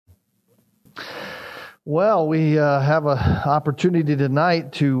Well, we have an opportunity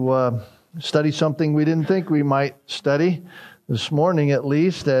tonight to study something we didn't think we might study this morning, at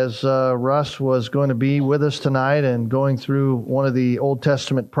least, as Russ was going to be with us tonight and going through one of the Old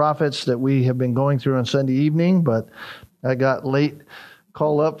Testament prophets that we have been going through on Sunday evening. But I got late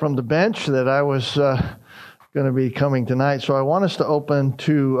call up from the bench that I was going to be coming tonight. So I want us to open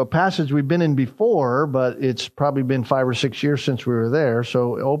to a passage we've been in before, but it's probably been 5 or 6 years since we were there.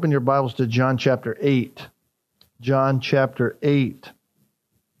 So open your Bibles to John chapter 8. John chapter 8.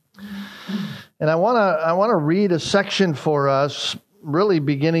 And I want to read a section for us, really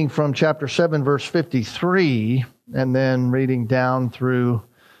beginning from chapter 7, verse 53, and then reading down through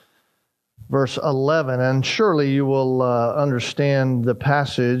verse 11, and surely you will understand the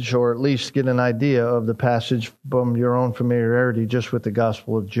passage, or at least get an idea of the passage from your own familiarity just with the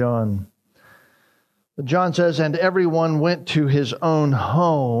Gospel of John. But John says, "And everyone went to his own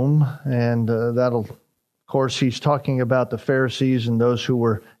home," and of course, he's talking about the Pharisees and those who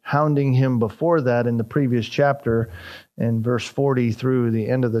were hounding him before that in the previous chapter, in verse 40 through the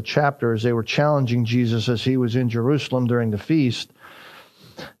end of the chapter, as they were challenging Jesus as he was in Jerusalem during the feast.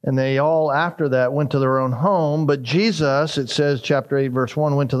 And they all, after that, went to their own home. But Jesus, it says, chapter 8, verse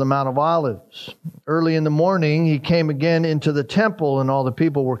 1, went to the Mount of Olives. Early in the morning, he came again into the temple, and all the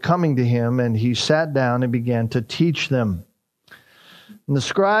people were coming to him, and he sat down and began to teach them. And the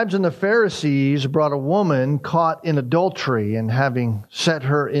scribes and the Pharisees brought a woman caught in adultery, and having set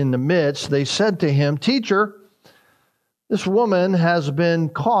her in the midst, they said to him, "Teacher, this woman has been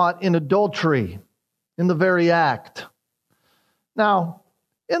caught in adultery, in the very act." Now,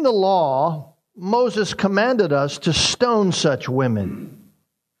 in the law, Moses commanded us to stone such women.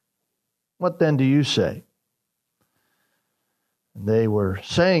 What then do you say? They were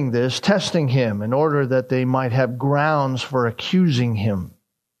saying this, testing him, in order that they might have grounds for accusing him.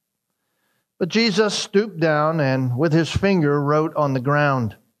 But Jesus stooped down and with his finger wrote on the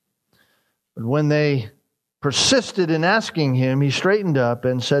ground. But when they persisted in asking him, he straightened up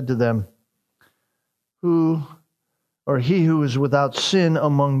and said to them, He who is without sin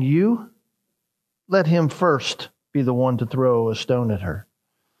among you, let him first be the one to throw a stone at her."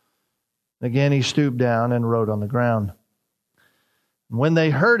 Again he stooped down and wrote on the ground. When they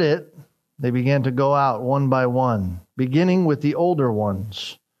heard it, they began to go out one by one, beginning with the older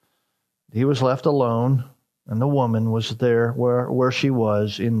ones. He was left alone, and the woman was there where she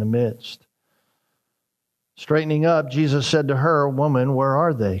was in the midst. Straightening up, Jesus said to her, "Woman, where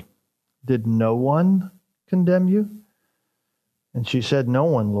are they? Did no one condemn you?" And she said, "No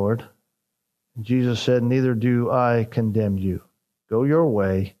one, Lord." And Jesus said, "Neither do I condemn you. Go your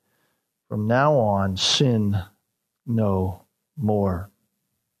way. From now on, sin no more."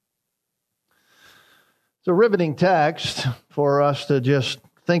 It's a riveting text for us to just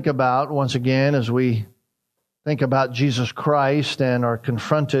think about once again as we think about Jesus Christ and are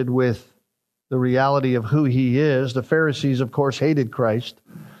confronted with the reality of who he is. The Pharisees, of course, hated Christ.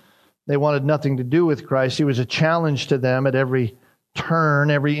 They wanted nothing to do with Christ. He was a challenge to them at every turn,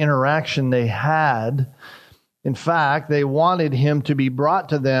 every interaction they had. In fact, they wanted him to be brought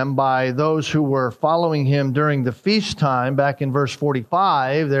to them by those who were following him during the feast time. Back in verse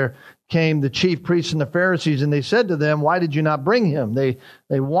 45, there came the chief priests and the Pharisees, and they said to them, "Why did you not bring him?" They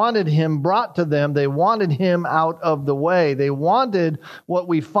wanted him brought to them. They wanted him out of the way. They wanted what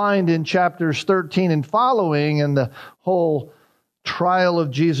we find in chapters 13 and following, and the whole trial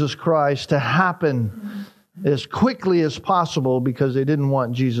of Jesus Christ to happen as quickly as possible because they didn't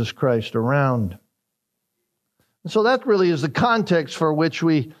want Jesus Christ around. And so that really is the context for which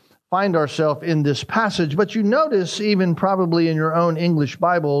we find ourselves in this passage. But you notice, even probably in your own English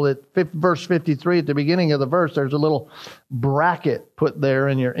Bible, at verse 53, at the beginning of the verse, there's a little bracket put there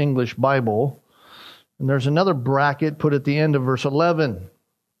in your English Bible. And there's another bracket put at the end of verse 11.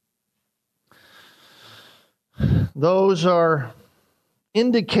 Those are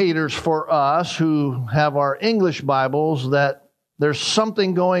indicators for us who have our English Bibles that there's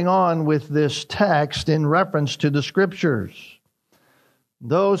something going on with this text in reference to the Scriptures.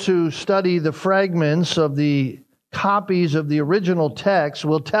 Those who study the fragments of the copies of the original text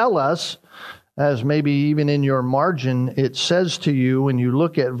will tell us, as maybe even in your margin it says to you when you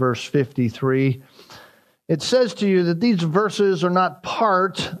look at verse 53, it says to you that these verses are not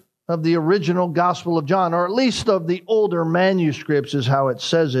part of the original Gospel of John, or at least of the older manuscripts is how it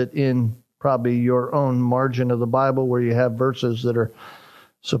says it in probably your own margin of the Bible where you have verses that are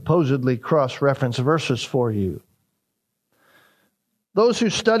supposedly cross-reference verses for you. Those who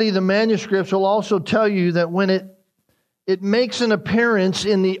study the manuscripts will also tell you that when it it makes an appearance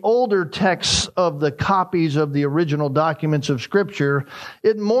in the older texts of the copies of the original documents of Scripture.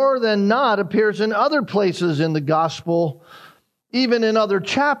 It more than not appears in other places in the gospel, even in other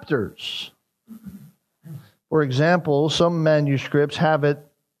chapters. For example, some manuscripts have it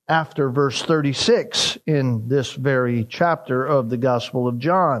after verse 36 in this very chapter of the Gospel of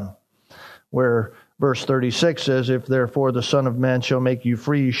John, where verse 36 says, "If therefore the Son of Man shall make you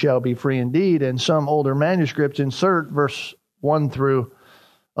free, you shall be free indeed." And some older manuscripts insert verse 1 through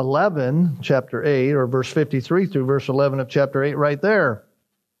 11, chapter 8, or verse 53 through verse 11 of chapter 8 right there.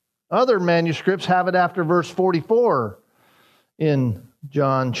 Other manuscripts have it after verse 44 in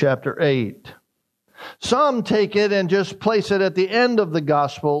John chapter 8. Some take it and just place it at the end of the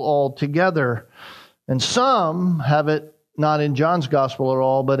gospel altogether. And some have it not in John's gospel at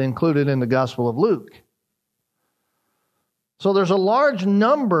all, but included in the gospel of Luke. So there's a large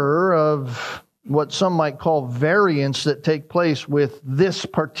number of what some might call variants that take place with this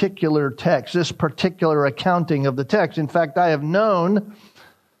particular text, this particular accounting of the text. In fact, I have known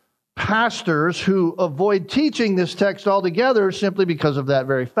pastors who avoid teaching this text altogether simply because of that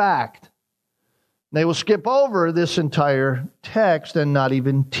very fact. They will skip over this entire text and not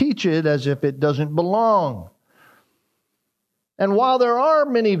even teach it as if it doesn't belong. And while there are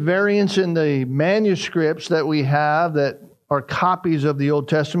many variants in the manuscripts that we have that are copies of the Old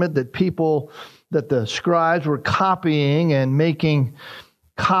Testament that the scribes were copying and making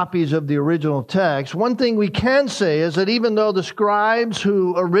copies of the original text, one thing we can say is that even though the scribes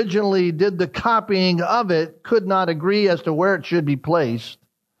who originally did the copying of it could not agree as to where it should be placed,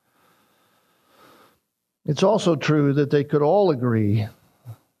 it's also true that they could all agree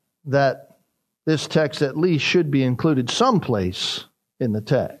that this text at least should be included someplace in the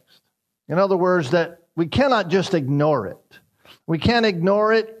text. In other words, that we cannot just ignore it. We can't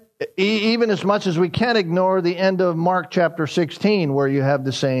ignore it even as much as we can't ignore the end of Mark chapter 16, where you have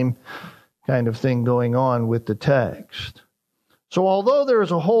the same kind of thing going on with the text. So although there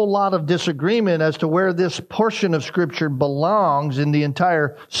is a whole lot of disagreement as to where this portion of Scripture belongs in the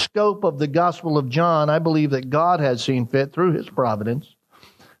entire scope of the Gospel of John, I believe that God has seen fit through His providence,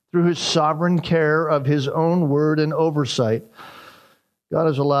 through His sovereign care of His own word and oversight. God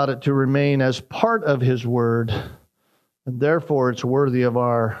has allowed it to remain as part of His word, and therefore it's worthy of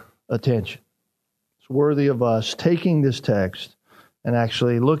our attention. It's worthy of us taking this text and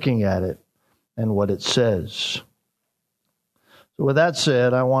actually looking at it and what it says. So with that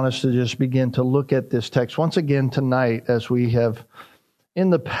said, I want us to just begin to look at this text once again tonight, as we have in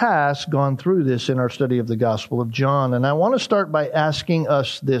the past gone through this in our study of the Gospel of John. And I want to start by asking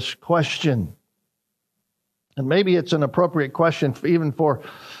us this question. And maybe it's an appropriate question even for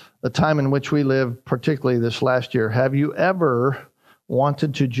the time in which we live, particularly this last year. Have you ever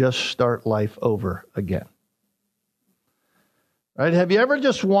wanted to just start life over again? Right? Have you ever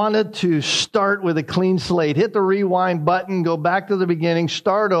just wanted to start with a clean slate, hit the rewind button, go back to the beginning,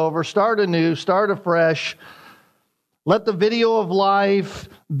 start over, start anew, start afresh, let the video of life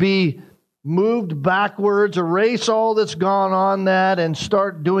be moved backwards, erase all that's gone on that, and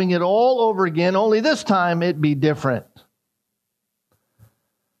start doing it all over again, only this time it be different?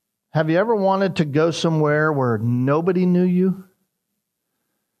 Have you ever wanted to go somewhere where nobody knew you?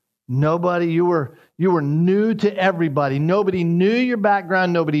 You were new to everybody. Nobody knew your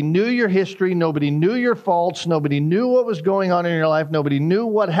background. Nobody knew your history. Nobody knew your faults. Nobody knew what was going on in your life. Nobody knew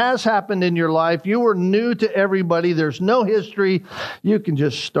what has happened in your life. You were new to everybody. There's no history. You can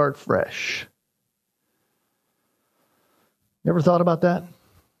just start fresh. You ever thought about that?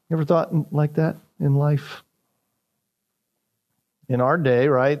 You ever thought like that in life? In our day,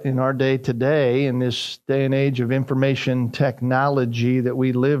 right? In our day today, in this day and age of information technology that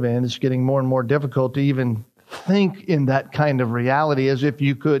we live in, it's getting more and more difficult to even think in that kind of reality, as if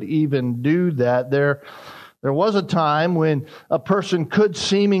you could even do that. There was a time when a person could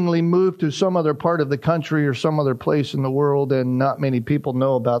seemingly move to some other part of the country or some other place in the world, and not many people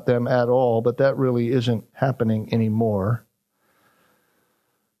know about them at all, but that really isn't happening anymore.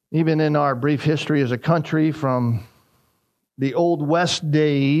 Even in our brief history as a country, from the Old West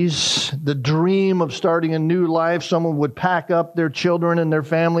days, the dream of starting a new life, someone would pack up their children and their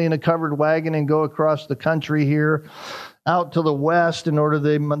family in a covered wagon and go across the country here out to the West in order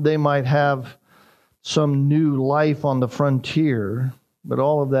they might have some new life on the frontier. But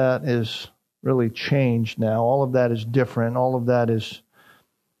all of that is really changed now. All of that is different. All of that is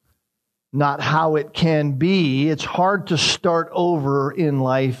not how it can be. It's hard to start over in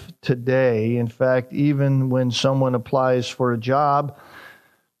life today. In fact, even when someone applies for a job,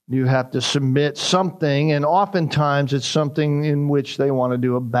 you have to submit something, and oftentimes it's something in which they want to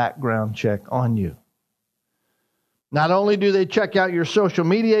do a background check on you. Not only do they check out your social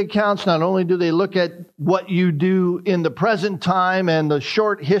media accounts, not only do they look at what you do in the present time and the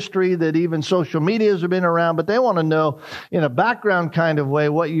short history that even social medias have been around, but they want to know in a background kind of way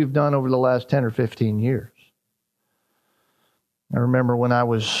what you've done over the last 10 or 15 years. I remember when I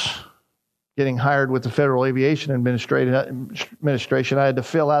was getting hired with the Federal Aviation Administration, I had to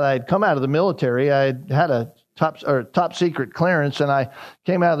fill out, I had come out of the military, I had a top secret clearance, and I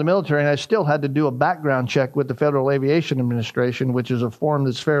came out of the military, and I still had to do a background check with the Federal Aviation Administration, which is a form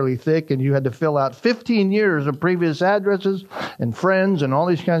that's fairly thick, and you had to fill out 15 years of previous addresses and friends and all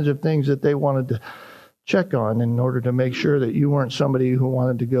these kinds of things that they wanted to check on in order to make sure that you weren't somebody who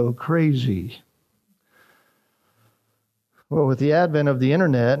wanted to go crazy. Well, with the advent of the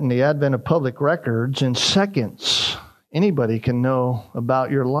internet and the advent of public records, in seconds, anybody can know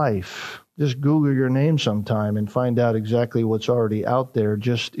about your life. Just Google your name sometime and find out exactly what's already out there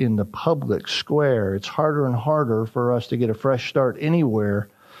just in the public square. It's harder and harder for us to get a fresh start anywhere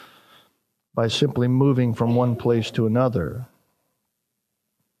by simply moving from one place to another.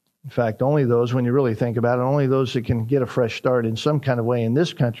 In fact, only those, when you really think about it, only those that can get a fresh start in some kind of way in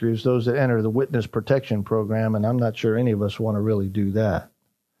this country is those that enter the Witness Protection Program, and I'm not sure any of us want to really do that.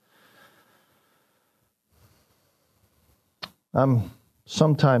 I'm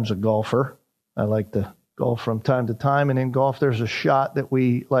sometimes a golfer. I like to golf from time to time, and in golf there's a shot that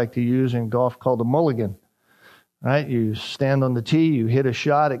we like to use in golf called a mulligan. Right? You stand on the tee, you hit a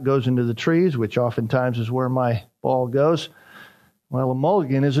shot, it goes into the trees, which oftentimes is where my ball goes. Well, a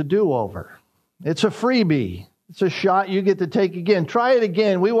mulligan is a do-over. It's a freebie. It's a shot you get to take again. Try it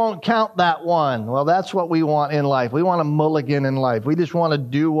again. We won't count that one. Well, that's what we want in life. We want a mulligan in life. We just want a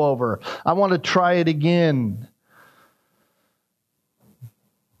do-over. I want to try it again.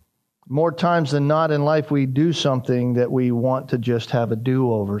 More times than not in life, we do something that we want to just have a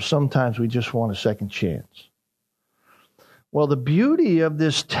do-over. Sometimes we just want a second chance. Well, the beauty of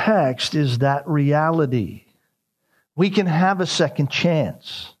this text is that reality. We can have a second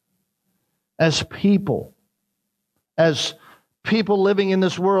chance as people living in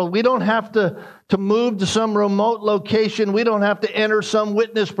this world. We don't have to move to some remote location. We don't have to enter some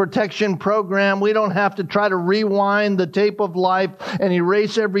witness protection program. We don't have to try to rewind the tape of life and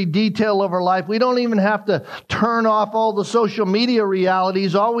erase every detail of our life. We don't even have to turn off all the social media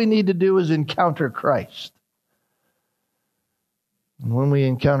realities. All we need to do is encounter Christ. And when we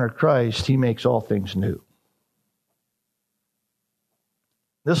encounter Christ, He makes all things new.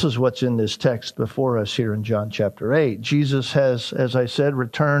 This is what's in this text before us here in John chapter 8. Jesus has, as I said,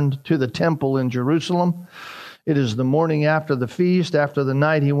 returned to the temple in Jerusalem. It is the morning after the feast. After the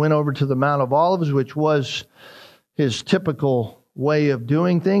night, He went over to the Mount of Olives, which was His typical way of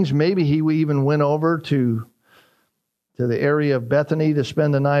doing things. Maybe He even went over to the area of Bethany to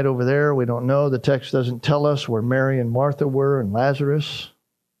spend the night over there. We don't know. The text doesn't tell us where Mary and Martha were and Lazarus.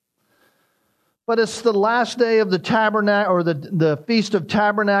 But it's the last day of the tabernacle, or the Feast of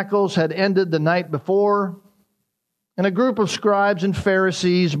Tabernacles had ended the night before. And a group of scribes and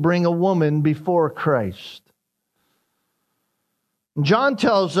Pharisees bring a woman before Christ. John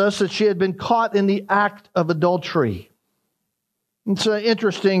tells us that she had been caught in the act of adultery. It's an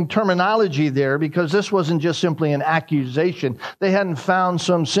interesting terminology there, because this wasn't just simply an accusation. They hadn't found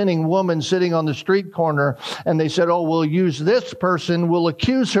some sinning woman sitting on the street corner and they said, oh, we'll use this person, we'll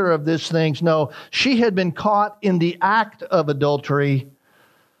accuse her of these things. No, she had been caught in the act of adultery.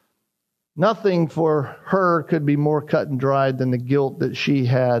 Nothing for her could be more cut and dried than the guilt that she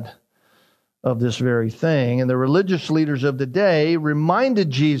had of this very thing. And the religious leaders of the day reminded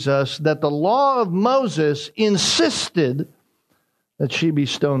Jesus that the law of Moses insisted that she be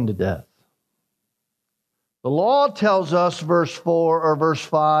stoned to death. The law tells us, verse 4 or verse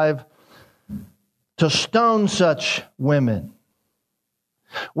 5, to stone such women.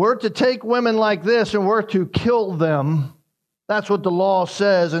 We're to take women like this and we're to kill them. That's what the law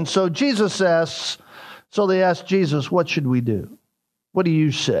says. And so they asked Jesus, what should we do? What do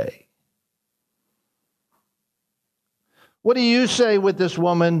you say? What do you say with this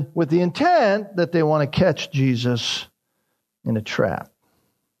woman, with the intent that they want to catch Jesus in a trap?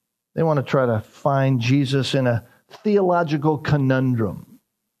 They want to try to find Jesus in a theological conundrum.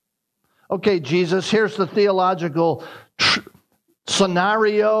 Okay, Jesus, here's the theological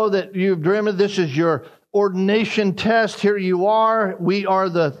scenario that you've dreamed. This is your ordination test. Here you are. We are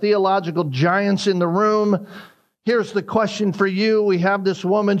the theological giants in the room. Here's the question for you. We have this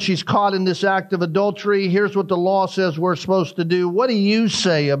woman. She's caught in this act of adultery. Here's what the law says we're supposed to do. What do you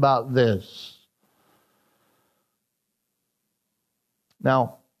say about this?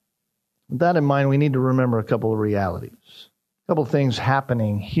 Now, with that in mind, we need to remember a couple of realities, a couple of things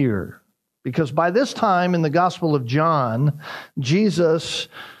happening here Because by this time in the Gospel of John, Jesus,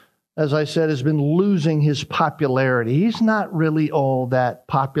 as I said, has been losing his popularity. He's not really all that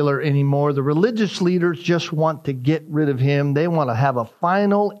popular anymore. The religious leaders just want to get rid of him. They want to have a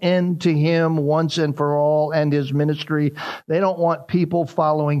final end to him once and for all and his ministry. They don't want people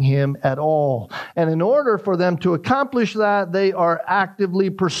following him at all. And in order for them to accomplish that, they are actively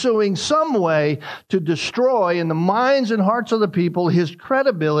pursuing some way to destroy in the minds and hearts of the people his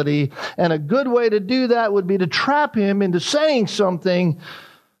credibility. And a good way to do that would be to trap him into saying something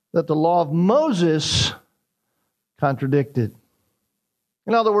that the law of Moses contradicted.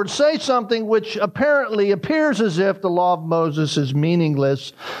 In other words, say something which apparently appears as if the law of Moses is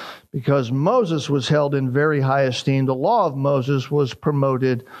meaningless because Moses was held in very high esteem. The law of Moses was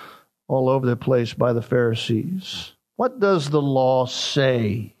promoted all over the place by the Pharisees. What does the law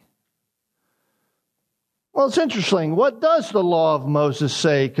say? Well, it's interesting. What does the law of Moses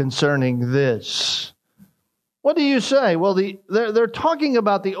say concerning this? What do you say? Well, they're talking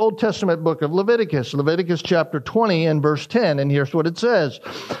about the Old Testament book of Leviticus, Leviticus chapter 20 and verse 10. And here's what it says.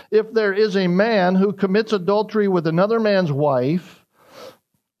 If there is a man who commits adultery with another man's wife,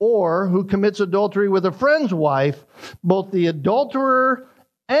 or who commits adultery with a friend's wife, both the adulterer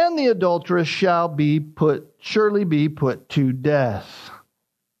and the adulteress shall surely be put to death.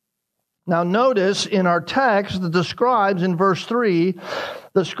 Now notice in our text that the scribes in verse 3,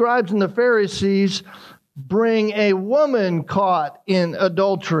 the scribes and the Pharisees bring a woman caught in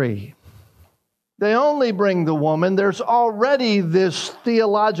adultery. They only bring the woman. There's already this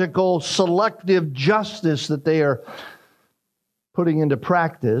theological selective justice that they are putting into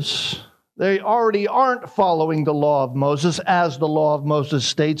practice. They already aren't following the law of Moses as the law of Moses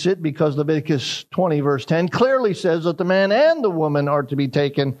states it, because Leviticus 20 verse 10 clearly says that the man and the woman are to be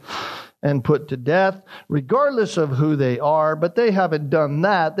taken and put to death, regardless of who they are. But they haven't done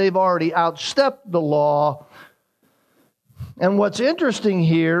that. They've already outstepped the law. And what's interesting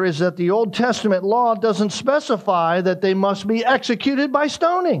here is that the Old Testament law doesn't specify that they must be executed by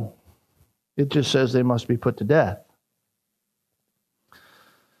stoning. It just says they must be put to death.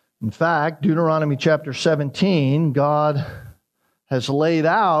 In fact, Deuteronomy chapter 17, God has laid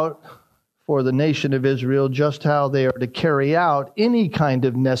out for the nation of Israel just how they are to carry out any kind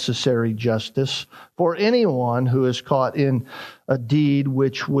of necessary justice for anyone who is caught in a deed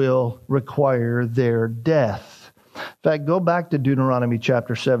which will require their death. In fact, go back to Deuteronomy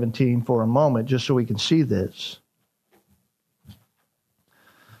chapter 17 for a moment just so we can see this.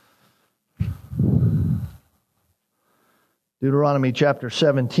 Deuteronomy chapter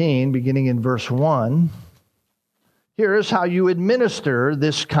 17, beginning in verse 1. Here is how you administer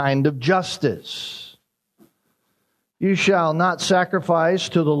this kind of justice. You shall not sacrifice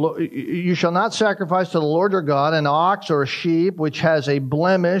to the Lord your God an ox or a sheep which has a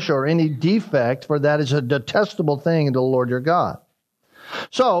blemish or any defect, for that is a detestable thing to the Lord your God.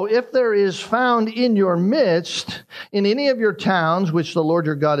 So, if there is found in your midst, in any of your towns which the Lord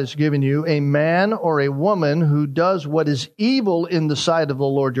your God has given you, a man or a woman who does what is evil in the sight of the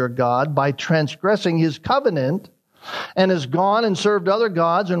Lord your God by transgressing his covenant, and has gone and served other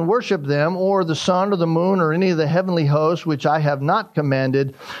gods and worshipped them, or the sun or the moon or any of the heavenly hosts which I have not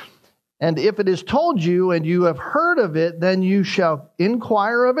commanded, and if it is told you and you have heard of it, then you shall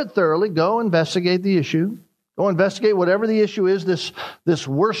inquire of it thoroughly. Go investigate the issue. Go investigate whatever the issue is, this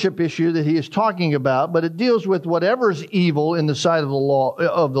worship issue that he is talking about, but it deals with whatever is evil in the sight of the law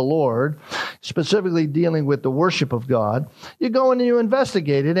of the Lord, specifically dealing with the worship of God. You go and you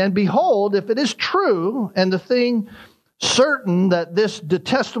investigate it, and behold, if it is true and the thing certain that this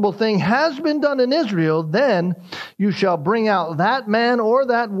detestable thing has been done in Israel, then you shall bring out that man or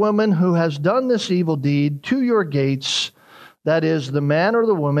that woman who has done this evil deed to your gates, that is, the man or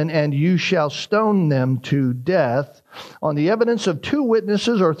the woman, and you shall stone them to death. On the evidence of 2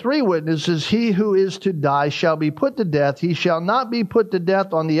 witnesses or 3 witnesses, he who is to die shall be put to death. He shall not be put to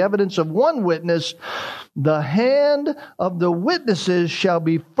death on the evidence of 1 witness. The hand of the witnesses shall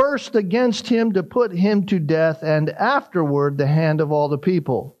be first against him to put him to death, and afterward the hand of all the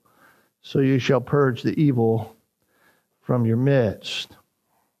people. So you shall purge the evil from your midst.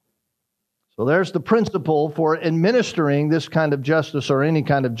 So there's the principle for administering this kind of justice, or any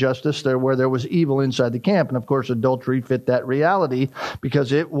kind of justice there where there was evil inside the camp. And of course, adultery fit that reality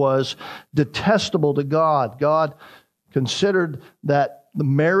because it was detestable to God. God considered that the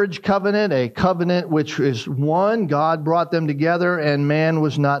marriage covenant, a covenant which is one, God brought them together, and man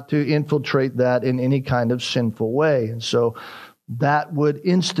was not to infiltrate that in any kind of sinful way. And so that would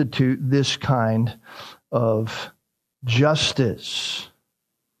institute this kind of justice.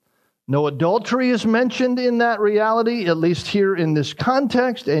 No adultery is mentioned in that reality, at least here in this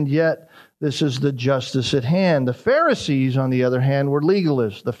context, and yet This is the justice at hand. The Pharisees, on the other hand, were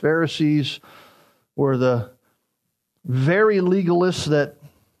legalists. The Pharisees were the very legalists that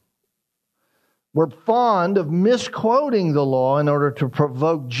were fond of misquoting the law in order to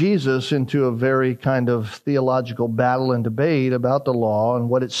provoke Jesus into a very kind of theological battle and debate about the law and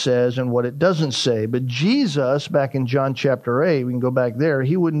what it says and what it doesn't say. But Jesus, back in John chapter 8, we can go back there,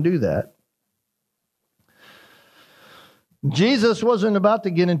 he wouldn't do that. Jesus wasn't about to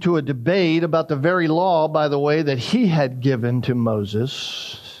get into a debate about the very law, by the way, that he had given to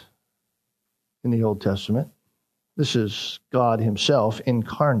Moses in the Old Testament. This is God himself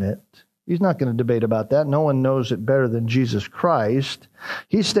incarnate. He's not going to debate about that. No one knows it better than Jesus Christ.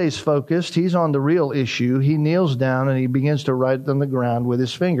 He stays focused. He's on the real issue. He kneels down and he begins to write on the ground with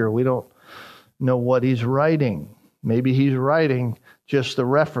his finger. We don't know what he's writing. Maybe he's writing just the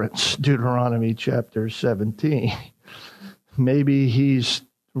reference, Deuteronomy chapter 17. Maybe he's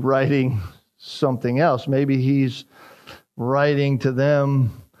writing something else. Maybe he's writing to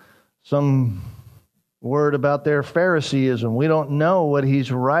them some word about their Phariseeism. We don't know what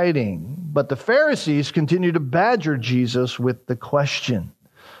he's writing. But the Pharisees continue to badger Jesus with the question,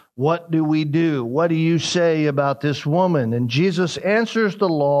 what do we do? What do you say about this woman? And Jesus answers the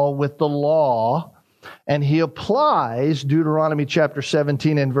law with the law, and he applies Deuteronomy chapter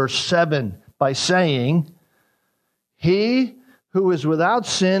 17 and verse 7 by saying, he who is without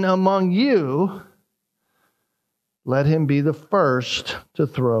sin among you, let him be the first to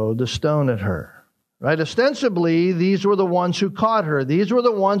throw the stone at her. Right? Ostensibly, these were the ones who caught her. These were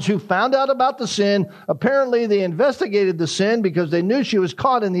the ones who found out about the sin. Apparently, they investigated the sin because they knew she was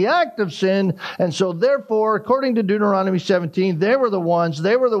caught in the act of sin. And so, therefore, according to Deuteronomy 17, they were the ones,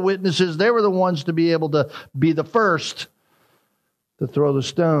 they were the witnesses, they were the ones to be able to be the first to throw the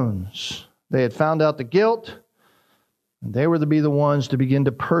stones. They had found out the guilt, and they were to be the ones to begin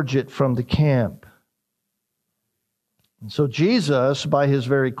to purge it from the camp. And so Jesus, by his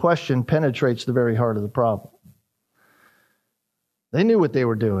very question, penetrates the very heart of the problem. They knew what they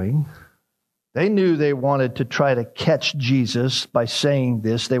were doing. They knew they wanted to try to catch Jesus by saying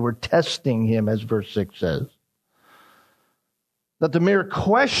this. They were testing him, as verse 6 says. That the mere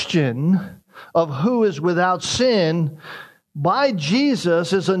question of who is without sin by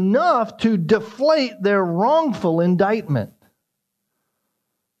Jesus is enough to deflate their wrongful indictment.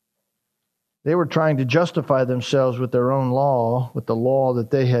 They were trying to justify themselves with their own law, with the law that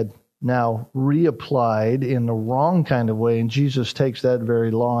they had now reapplied in the wrong kind of way. And Jesus takes that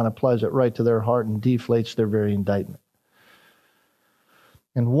very law and applies it right to their heart and deflates their very indictment.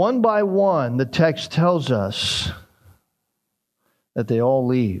 And one by one, the text tells us that they all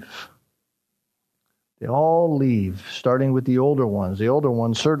leave. They all leave, starting with the older ones. The older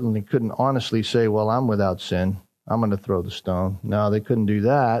ones certainly couldn't honestly say, well, I'm without sin. I'm going to throw the stone. No, they couldn't do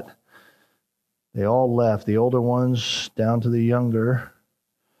that. They all left, the older ones down to the younger.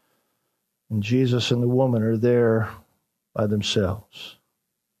 And Jesus and the woman are there by themselves.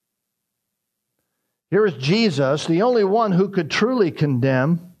 Here is Jesus, the only one who could truly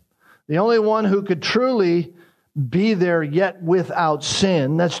condemn, the only one who could truly be there yet without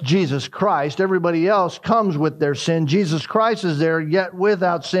sin. That's Jesus Christ. Everybody else comes with their sin. Jesus Christ is there yet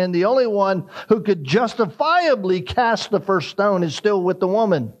without sin. The only one who could justifiably cast the first stone is still with the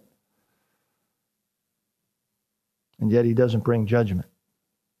woman. And yet he doesn't bring judgment.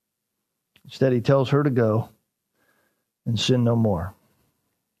 Instead, he tells her to go and sin no more.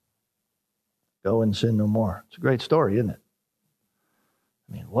 Go and sin no more. It's a great story, isn't it?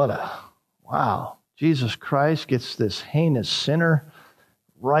 I mean, wow. Jesus Christ gets this heinous sinner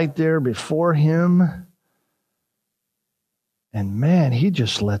right there before him. And man, he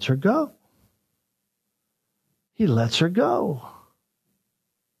just lets her go. He lets her go.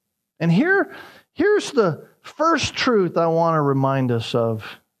 And here's the first truth I want to remind us of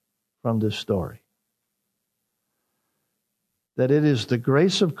from this story. That it is the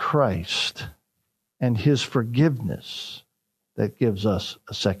grace of Christ and his forgiveness that gives us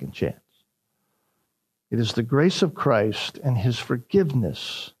a second chance. It is the grace of Christ and his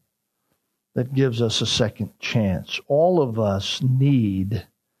forgiveness that gives us a second chance. All of us need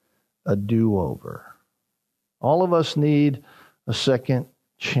a do-over. All of us need a second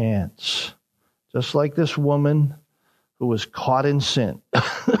chance. Just like this woman who was caught in sin.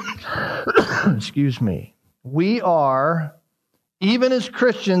 Excuse me. We are, even as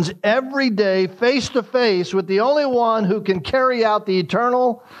Christians, every day face to face with the only one who can carry out the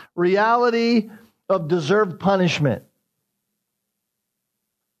eternal reality of deserved punishment.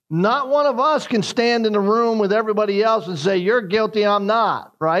 Not one of us can stand in the room with everybody else and say, you're guilty, I'm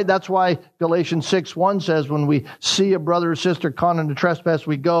not, right? That's why Galatians 6:1 says when we see a brother or sister caught in a trespass,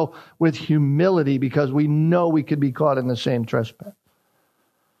 we go with humility because we know we could be caught in the same trespass.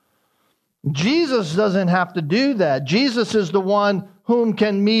 Jesus doesn't have to do that. Jesus is the one whom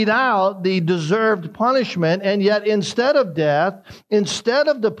can mete out the deserved punishment, and yet instead of death, instead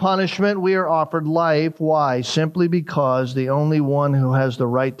of the punishment, we are offered life. Why? Simply because the only one who has the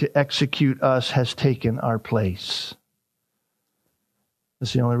right to execute us has taken our place.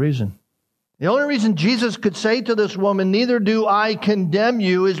 That's the only reason. The only reason Jesus could say to this woman, neither do I condemn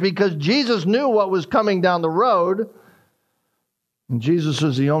you, is because Jesus knew what was coming down the road. And Jesus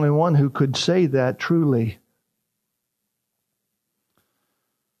is the only one who could say that truly.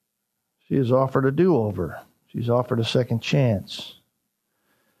 She is offered a do-over. She's offered a second chance.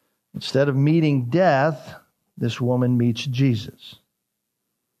 Instead of meeting death, this woman meets Jesus.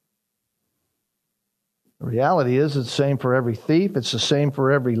 The reality is it's the same for every thief. It's the same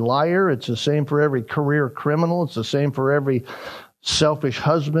for every liar. It's the same for every career criminal. It's the same for every selfish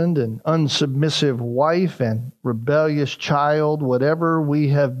husband and unsubmissive wife and rebellious child, whatever we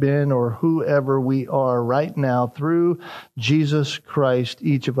have been or whoever we are right now, through Jesus Christ,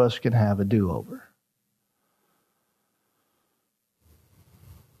 each of us can have a do-over.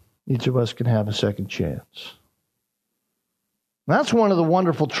 Each of us can have a second chance. That's one of the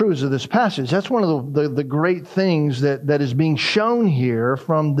wonderful truths of this passage. That's one of the great things that is being shown here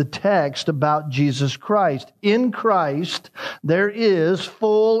from the text about Jesus Christ. In Christ, there is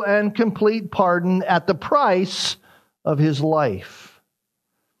full and complete pardon at the price of His life.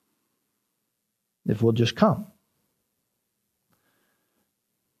 If we'll just come.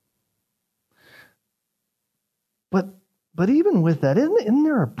 But even with that, isn't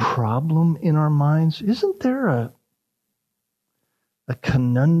there a problem in our minds? Isn't there a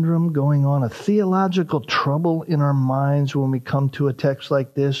conundrum going on, a theological trouble in our minds when we come to a text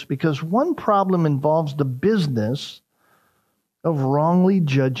like this? Because one problem involves the business of wrongly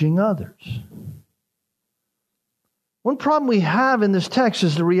judging others. One problem we have in this text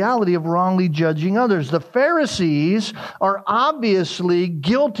is the reality of wrongly judging others. The Pharisees are obviously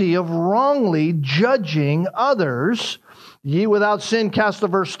guilty of wrongly judging others. Ye without sin cast the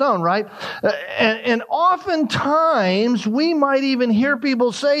first stone, right? And oftentimes we might even hear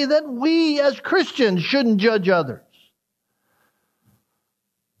people say that we as Christians shouldn't judge others.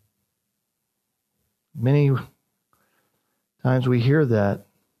 Many times we hear that.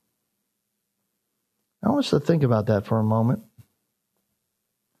 I want us to think about that for a moment.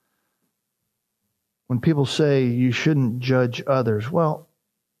 When people say you shouldn't judge others, well,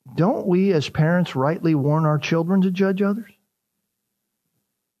 don't we as parents rightly warn our children to judge others?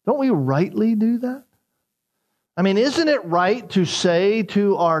 Don't we rightly do that? I mean, isn't it right to say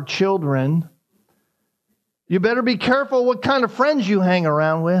to our children, you better be careful what kind of friends you hang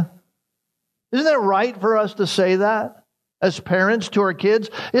around with? Isn't it right for us to say that as parents to our kids?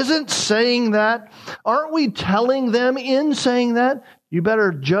 Isn't saying that, aren't we telling them in saying that, you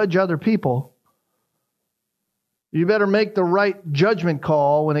better judge other people? You better make the right judgment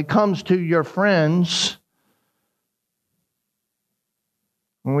call when it comes to your friends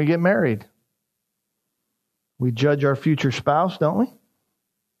when we get married. We judge our future spouse, don't we?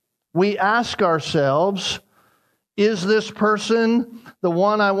 We ask ourselves, is this person the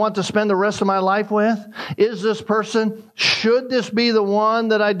one I want to spend the rest of my life with? Is this person, should this be the one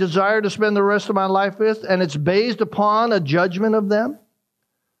that I desire to spend the rest of my life with? And it's based upon a judgment of them?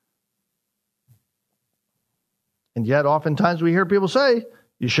 And yet oftentimes we hear people say,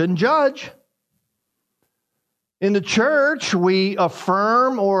 you shouldn't judge. In the church, we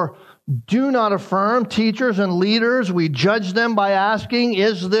affirm or do not affirm teachers and leaders. We judge them by asking,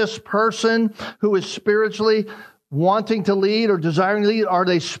 is this person who is spiritually wanting to lead or desiring to lead, are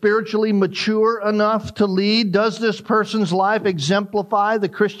they spiritually mature enough to lead? Does this person's life exemplify the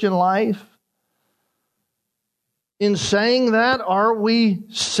Christian life? In saying that, are we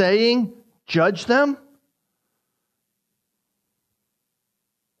saying, judge them?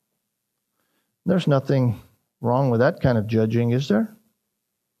 There's nothing wrong with that kind of judging, is there?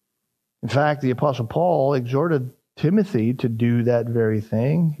 In fact, the Apostle Paul exhorted Timothy to do that very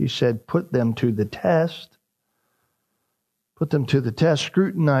thing. He said, put them to the test. Put them to the test.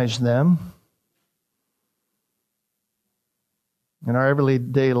 Scrutinize them. In our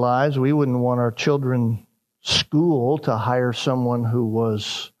everyday lives, we wouldn't want our children's school to hire someone who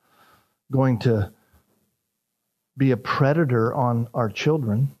was going to be a predator on our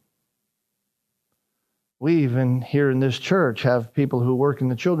children. We even here in this church have people who work in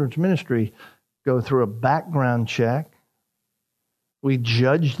the children's ministry go through a background check. We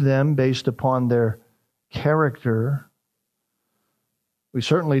judge them based upon their character. We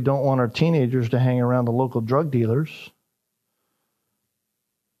certainly don't want our teenagers to hang around the local drug dealers.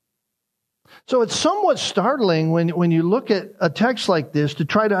 So it's somewhat startling when you look at a text like this to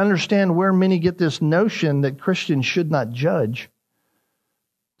try to understand where many get this notion that Christians should not judge.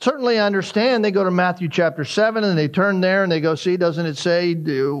 Certainly I understand they go to Matthew chapter 7 and they turn there and they go, see, doesn't it say,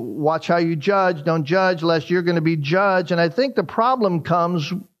 watch how you judge, don't judge lest you're going to be judged. And I think the problem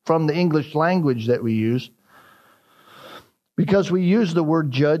comes from the English language that we use, because we use the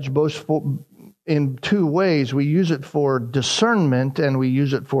word judge both in two ways. We use it for discernment and we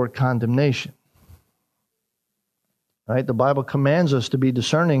use it for condemnation. Right? The Bible commands us to be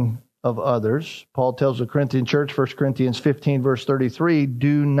discerning of others. Paul tells the Corinthian church, 1 Corinthians 15, verse 33,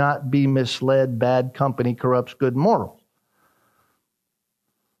 do not be misled. Bad company corrupts good morals.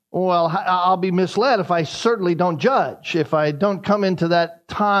 Well, I'll be misled if I certainly don't judge. If I don't come into that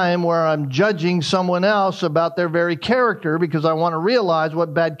time where I'm judging someone else about their very character because I want to realize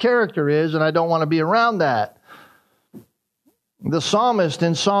what bad character is and I don't want to be around that. The psalmist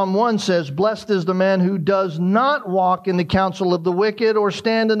in Psalm 1 says, blessed is the man who does not walk in the counsel of the wicked or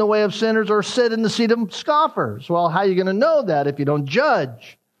stand in the way of sinners or sit in the seat of scoffers. Well, how are you going to know that if you don't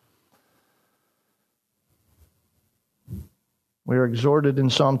judge? We are exhorted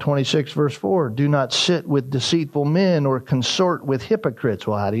in Psalm 26, verse 4, do not sit with deceitful men or consort with hypocrites.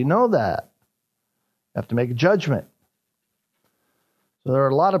 Well, how do you know that? You have to make a judgment. So there are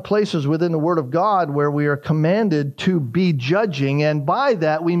a lot of places within the Word of God where we are commanded to be judging, and by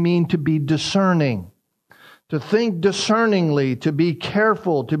that we mean to be discerning, to think discerningly, to be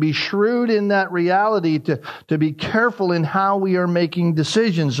careful, to be shrewd in that reality, to be careful in how we are making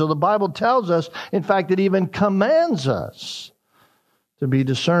decisions. So the Bible tells us, in fact, it even commands us to be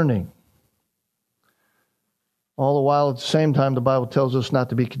discerning. All the while, at the same time, the Bible tells us not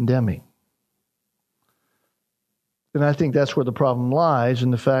to be condemning. And I think that's where the problem lies,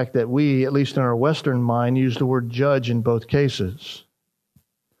 in the fact that we, at least in our Western mind, use the word judge in both cases.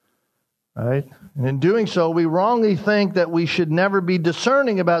 Right? And in doing so, we wrongly think that we should never be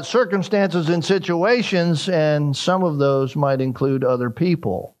discerning about circumstances and situations, and some of those might include other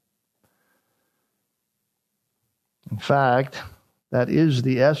people. In fact, that is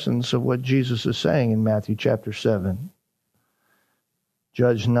the essence of what Jesus is saying in Matthew chapter 7.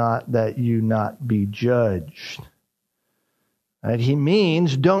 Judge not that you not be judged. Right? He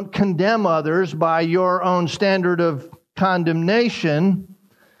means don't condemn others by your own standard of condemnation,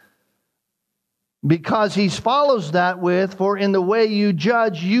 because he follows that with, for in the way you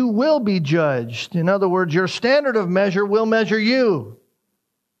judge, you will be judged. In other words, your standard of measure will measure you.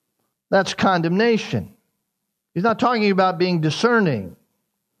 That's condemnation. He's not talking about being discerning.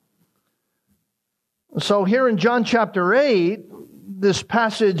 So here in John chapter 8, this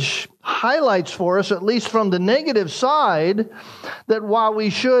passage highlights for us, at least from the negative side, that while we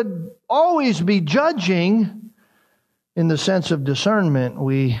should always be judging in the sense of discernment,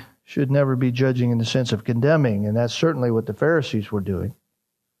 we should never be judging in the sense of condemning. And that's certainly what the Pharisees were doing.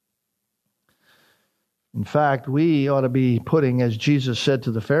 In fact, we ought to be putting, as Jesus said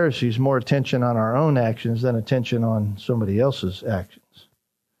to the Pharisees, more attention on our own actions than attention on somebody else's actions.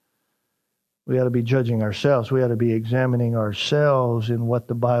 We ought to be judging ourselves. We ought to be examining ourselves in what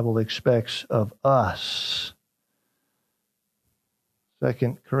the Bible expects of us.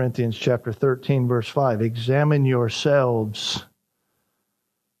 2 Corinthians chapter 13, verse 5. Examine yourselves.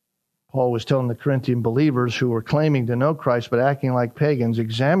 Paul was telling the Corinthian believers who were claiming to know Christ but acting like pagans,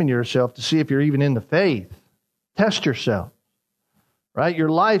 examine yourself to see if you're even in the faith. Test yourself. Right? Your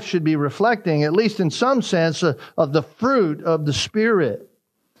life should be reflecting, at least in some sense, of the fruit of the Spirit.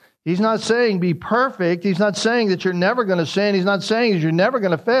 He's not saying be perfect. He's not saying that you're never going to sin. He's not saying that you're never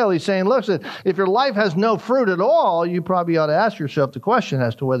going to fail. He's saying, look, if your life has no fruit at all, you probably ought to ask yourself the question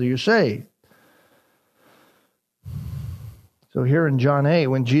as to whether you're saved. So here in John 8,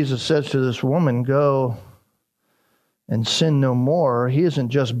 when Jesus says to this woman, go and sin no more, he isn't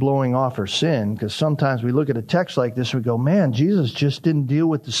just blowing off her sin, because sometimes we look at a text like this and we go, man, Jesus just didn't deal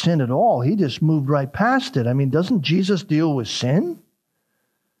with the sin at all. He just moved right past it. I mean, doesn't Jesus deal with sin?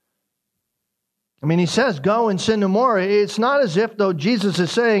 I mean, he says, go and sin no more. It's not as if, though, Jesus is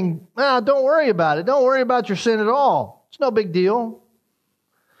saying, don't worry about it. Don't worry about your sin at all. It's no big deal.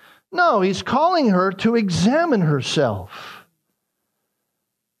 No, he's calling her to examine herself.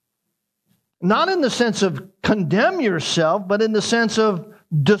 Not in the sense of condemn yourself, but in the sense of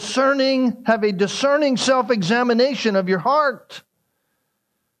discerning, have a discerning self-examination of your heart.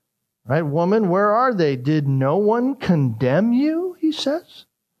 Right, woman, where are they? Did no one condemn you? He says.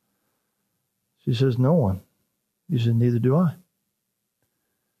 She says, no one. He said, neither do I.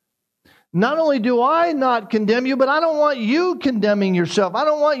 Not only do I not condemn you, but I don't want you condemning yourself. I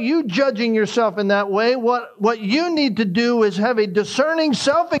don't want you judging yourself in that way. What you need to do is have a discerning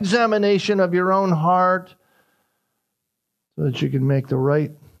self-examination of your own heart so that you can make the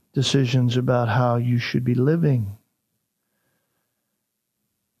right decisions about how you should be living.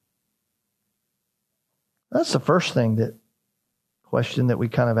 That's the first question that we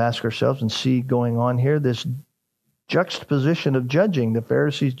kind of ask ourselves and see going on here, this juxtaposition of judging. The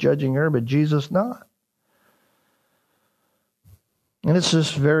Pharisees judging her, but Jesus not. And it's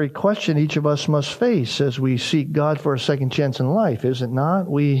this very question each of us must face as we seek God for a second chance in life, is it not?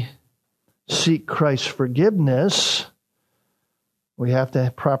 We seek Christ's forgiveness. We have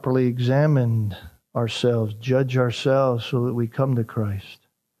to properly examine ourselves, judge ourselves so that we come to Christ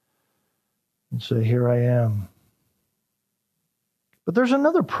and say, here I am. But there's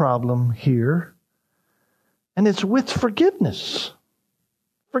another problem here. And it's with forgiveness.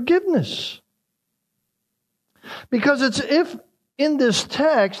 Forgiveness. Because it's if in this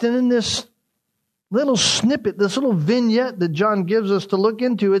text and in this little snippet, this little vignette that John gives us to look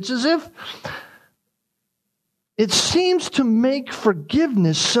into, it's as if it seems to make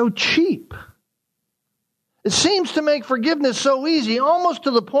forgiveness so cheap. It seems to make forgiveness so easy, almost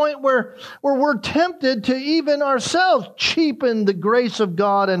to the point where we're tempted to even ourselves cheapen the grace of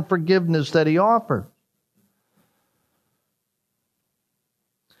God and forgiveness that He offers.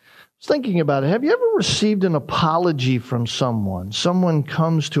 Thinking about it, have you ever received an apology from someone? Someone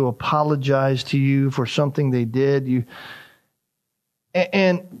comes to apologize to you for something they did,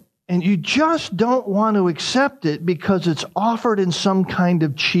 and you just don't want to accept it because it's offered in some kind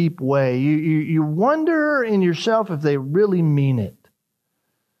of cheap way. You wonder in yourself if they really mean it.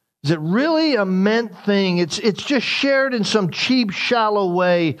 Is it really a meant thing? It's just shared in some cheap, shallow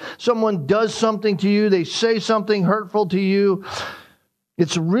way. Someone does something to you, they say something hurtful to you.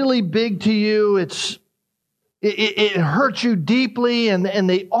 It's really big to you. It hurts you deeply, and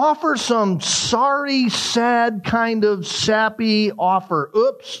they offer some sorry, sad, kind of sappy offer.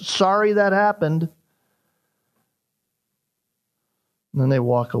 Oops, sorry that happened. And then they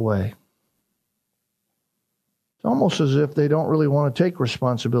walk away. It's almost as if they don't really want to take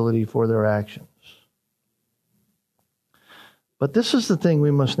responsibility for their actions. But this is the thing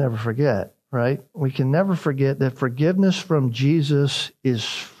we must never forget. Right? We can never forget that forgiveness from Jesus is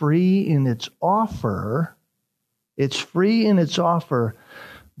free in its offer. It's free in its offer,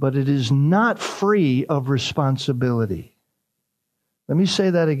 but it is not free of responsibility. Let me say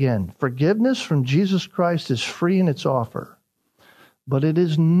that again. Forgiveness from Jesus Christ is free in its offer, but it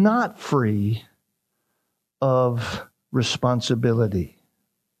is not free of responsibility.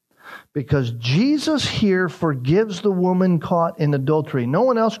 Because Jesus here forgives the woman caught in adultery. No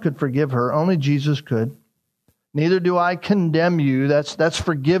one else could forgive her. Only Jesus could. Neither do I condemn you. That's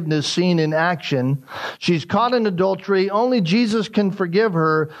forgiveness seen in action. She's caught in adultery. Only Jesus can forgive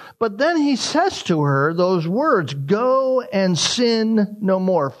her. But then He says to her those words, go and sin no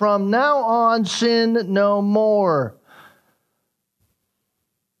more. From now on, sin no more.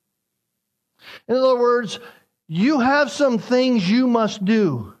 In other words, you have some things you must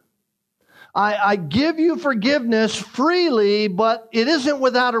do. I give you forgiveness freely, but it isn't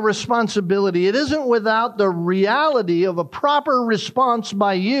without a responsibility. It isn't without the reality of a proper response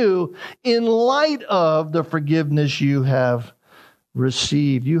by you in light of the forgiveness you have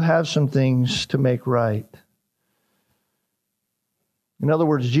received. You have some things to make right. In other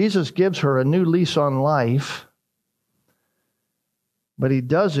words, Jesus gives her a new lease on life, but He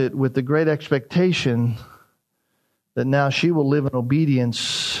does it with the great expectation that now she will live in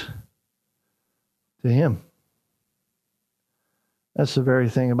obedience to Him. That's the very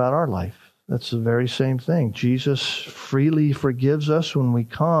thing about our life. That's the very same thing. Jesus freely forgives us when we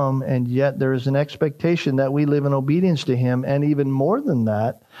come, and yet there is an expectation that we live in obedience to Him. And even more than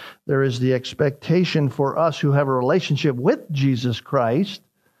that, there is the expectation for us who have a relationship with Jesus Christ,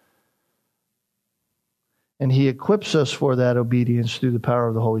 and He equips us for that obedience through the power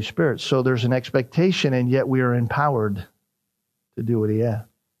of the Holy Spirit. So there's an expectation, and yet we are empowered to do what He asks.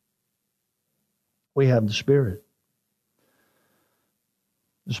 We have the Spirit.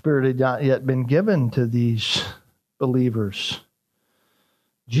 The Spirit had not yet been given to these believers.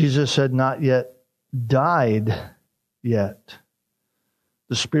 Jesus had not yet died yet.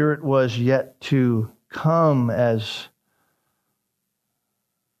 The Spirit was yet to come as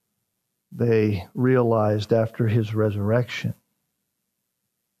they realized after His resurrection.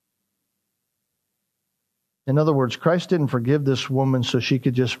 In other words, Christ didn't forgive this woman so she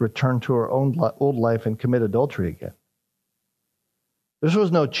could just return to her own old life and commit adultery again. This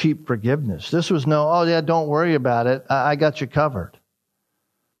was no cheap forgiveness. This was no, oh yeah, don't worry about it. I got you covered.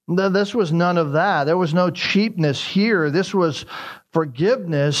 This was none of that. There was no cheapness here. This was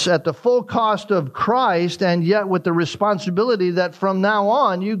forgiveness at the full cost of Christ, and yet with the responsibility that from now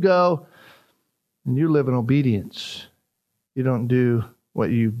on you go and you live in obedience. You don't do what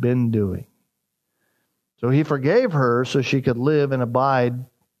you've been doing. So he forgave her so she could live and abide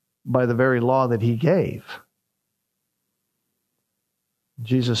by the very law that he gave.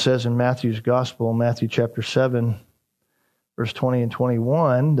 Jesus says in Matthew's Gospel, Matthew chapter 7, verse 20 and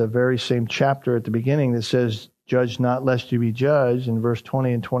 21, the very same chapter at the beginning that says, judge not lest you be judged. In verse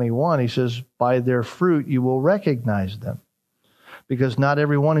 20 and 21, he says, by their fruit you will recognize them. Because not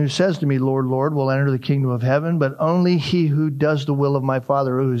everyone who says to me, Lord, Lord, will enter the kingdom of heaven, but only he who does the will of my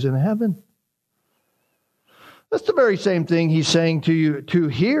Father who is in heaven. That's the very same thing he's saying to you to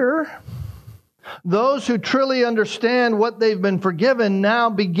here. Those who truly understand what they've been forgiven now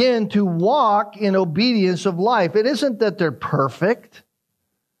begin to walk in obedience of life. It isn't that they're perfect.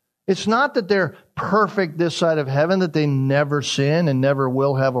 It's not that they're perfect this side of heaven, that they never sin and never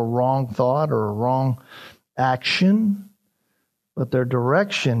will have a wrong thought or a wrong action. But their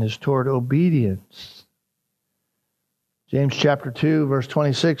direction is toward obedience. James chapter 2, verse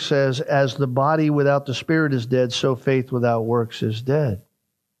 26 says, as the body without the spirit is dead, so faith without works is dead.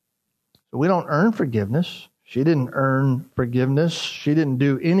 So we don't earn forgiveness. She didn't earn forgiveness. She didn't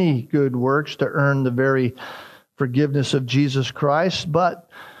do any good works to earn the very forgiveness of Jesus Christ. But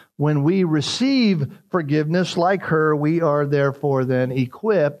when we receive forgiveness like her, we are therefore then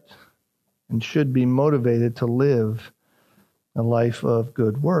equipped and should be motivated to live a life of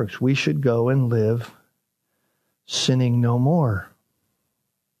good works. We should go and live sinning no more.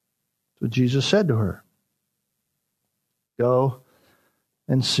 That's what Jesus said to her. Go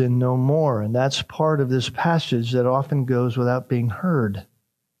and sin no more. And that's part of this passage that often goes without being heard.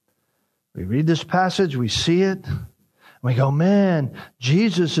 We read this passage, we see it, and we go, man,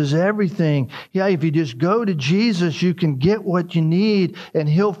 Jesus is everything. Yeah, if you just go to Jesus, you can get what you need, and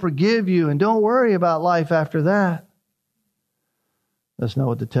He'll forgive you, and don't worry about life after that. That's not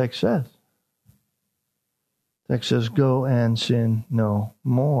what the text says. The text says, go and sin no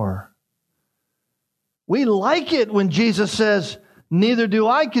more. We like it when Jesus says, neither do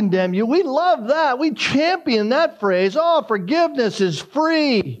I condemn you. We love that. We champion that phrase. Oh, forgiveness is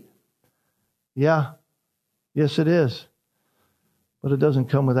free. Yeah, yes it is. But it doesn't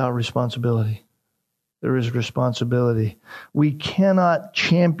come without responsibility. There is responsibility. We cannot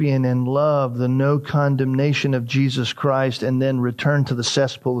champion and love the no condemnation of Jesus Christ and then return to the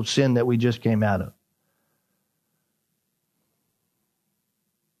cesspool of sin that we just came out of.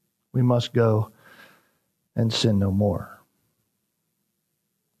 We must go and sin no more.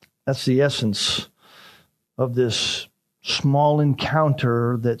 That's the essence of this small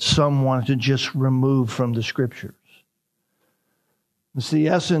encounter that some want to just remove from the Scriptures. It's the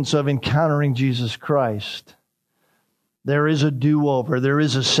essence of encountering Jesus Christ. There is a do-over. There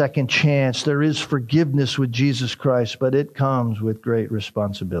is a second chance. There is forgiveness with Jesus Christ, but it comes with great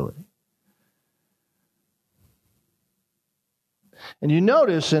responsibility. And you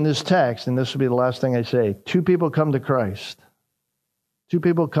notice in this text, and this will be the last thing I say, 2 people come to Christ. 2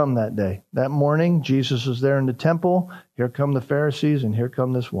 people come that day. That morning, Jesus is there in the temple. Here come the Pharisees, and here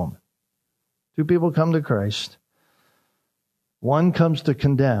come this woman. 2 people come to Christ. One comes to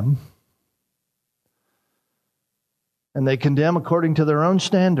condemn, and they condemn according to their own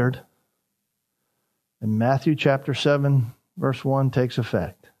standard. And Matthew chapter 7, verse 1 takes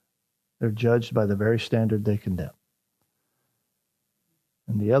effect. They're judged by the very standard they condemn.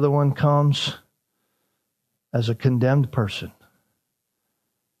 And the other one comes as a condemned person.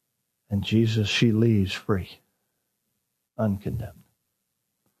 And Jesus, she leaves free, uncondemned.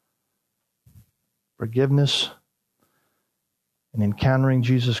 Forgiveness. In encountering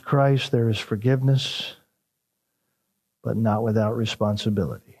Jesus Christ, there is forgiveness, but not without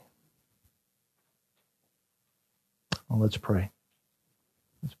responsibility. Well, let's pray.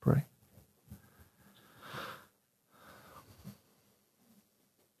 Let's pray.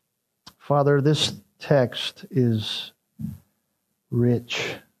 Father, this text is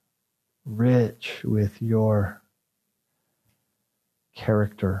rich with your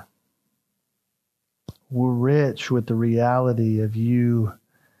character. We're rich with the reality of you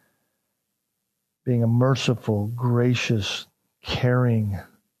being a merciful, gracious, caring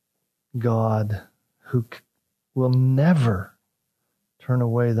God who will never turn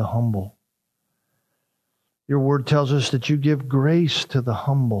away the humble. Your word tells us that you give grace to the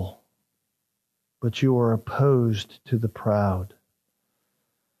humble, but you are opposed to the proud.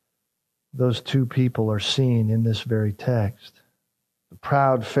 Those 2 people are seen in this very text. The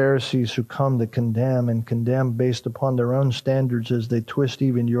proud Pharisees who come to condemn and condemn based upon their own standards as they twist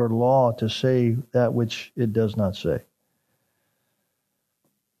even your law to say that which it does not say.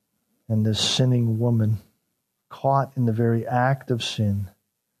 And this sinning woman, caught in the very act of sin,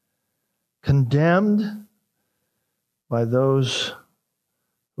 condemned by those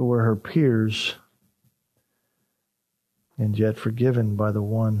who were her peers, and yet forgiven by the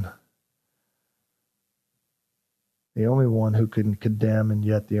one, the only one who could condemn, and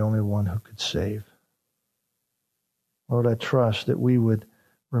yet the only one who could save. Lord, I trust that we would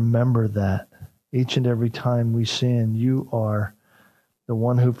remember that each and every time we sin, you are the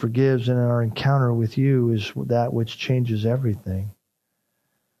one who forgives, and in our encounter with you is that which changes everything.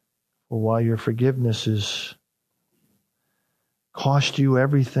 For while your forgiveness is cost you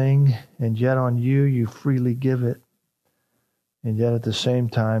everything, and yet on you freely give it. And yet at the same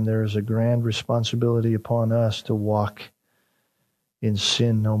time, there is a grand responsibility upon us to walk in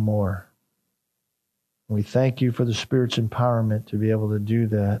sin no more. We thank you for the Spirit's empowerment to be able to do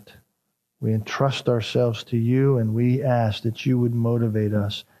that. We entrust ourselves to you, and we ask that you would motivate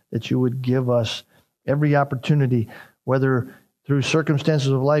us, that you would give us every opportunity, whether through circumstances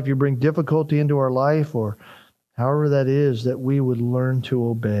of life you bring difficulty into our life, or however that is, that we would learn to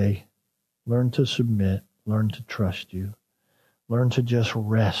obey, learn to submit, learn to trust you, learn to just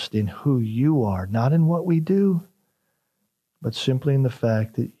rest in who you are, not in what we do, but simply in the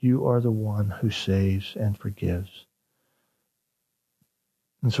fact that you are the one who saves and forgives.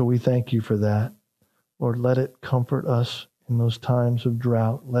 And so we thank you for that. Lord, let it comfort us in those times of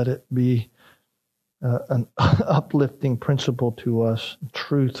drought. Let it be an uplifting principle to us,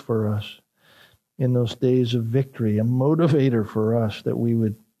 truth for us in those days of victory, a motivator for us that we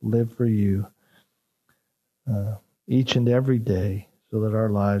would live for you each and every day so that our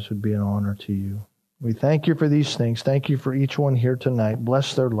lives would be an honor to you. We thank you for these things. Thank you for each one here tonight.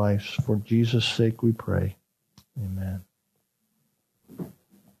 Bless their lives. For Jesus' sake we pray. Amen.